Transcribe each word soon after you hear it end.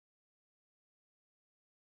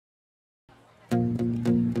Oh,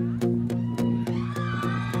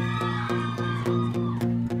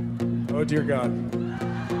 dear God.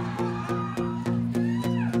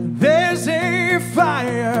 There's a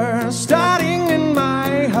fire starting in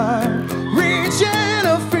my heart, reaching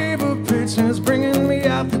a fever pitch and it's bringing me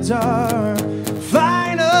out the dark.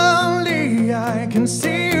 Finally, I can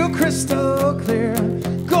see you crystal clear.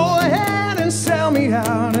 Go ahead and sell me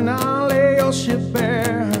out and I'll lay your ship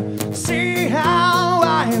bare. See how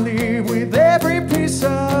I leave with every piece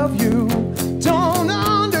of you. Don't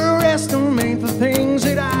underestimate the things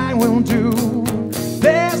that I will do.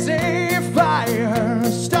 There's a fire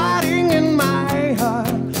starting in my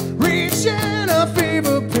heart, reaching a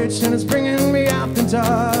fever pitch and it's bringing me out the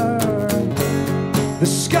dark. The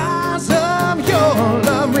scars of your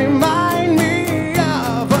love remind me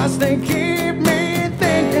of us. They keep me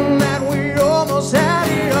thinking that we almost had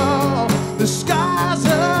it all. The scars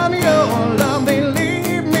of your love, they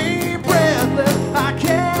leave me breathless. I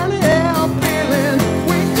can't help feeling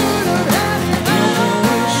we could have had it all.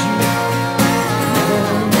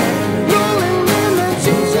 Rolling in the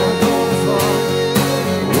tears I go for.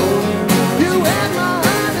 You had my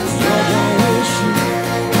heart and soul.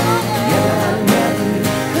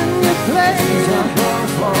 And you played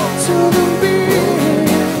to the beat.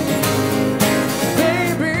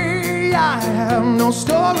 Baby, I have no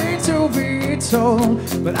story to be told,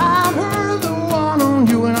 but I've heard the one on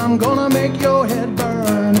you and I'm gonna make your head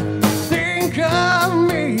burn. Think of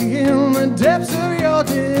me in the depths of your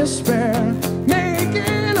despair,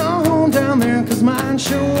 making a home down there, cause mine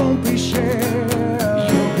sure won't be shared.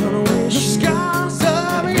 The scars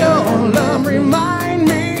of your love remind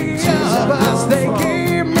me of us. They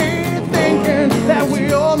keep me thinking that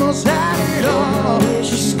we almost had it all. The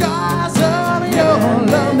scars of your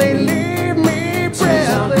love, they leave me breathless. I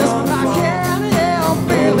can't help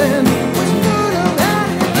feeling we could have had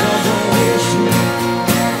it all.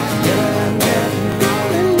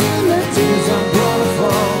 Rolling in the tears I'm gonna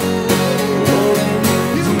fall.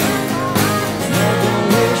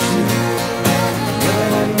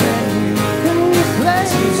 And you play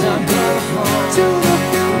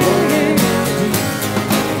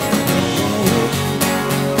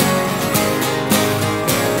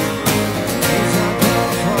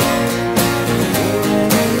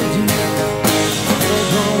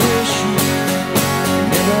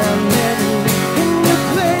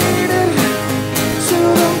to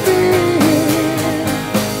the beat.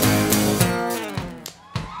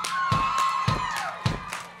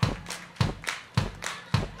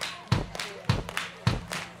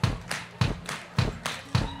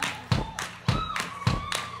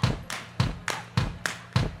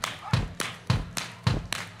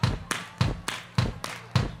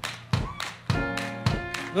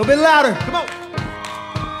 A little bit louder, come on.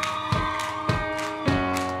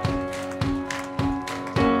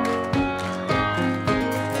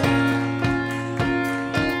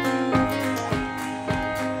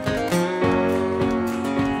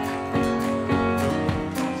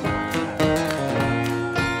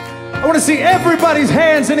 I want to see everybody's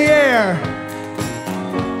hands in the air.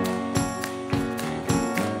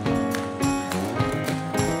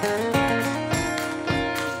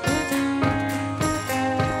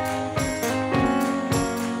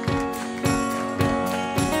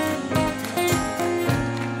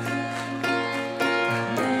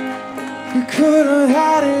 We could have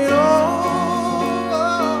had it all.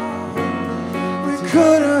 We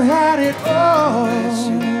could have had it all.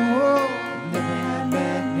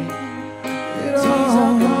 It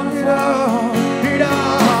all, it all, it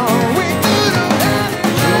all. We could have had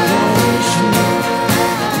it all.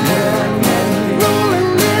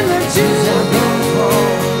 Rolling in the tears.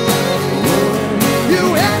 You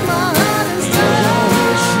had my heart and soul.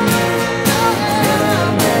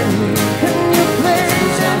 And you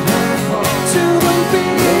played to the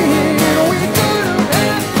beat. We could have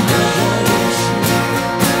had it all.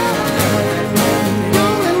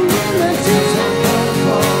 Rolling in the tears.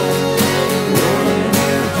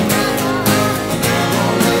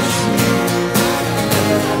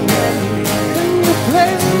 And you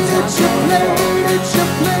played it, you played it.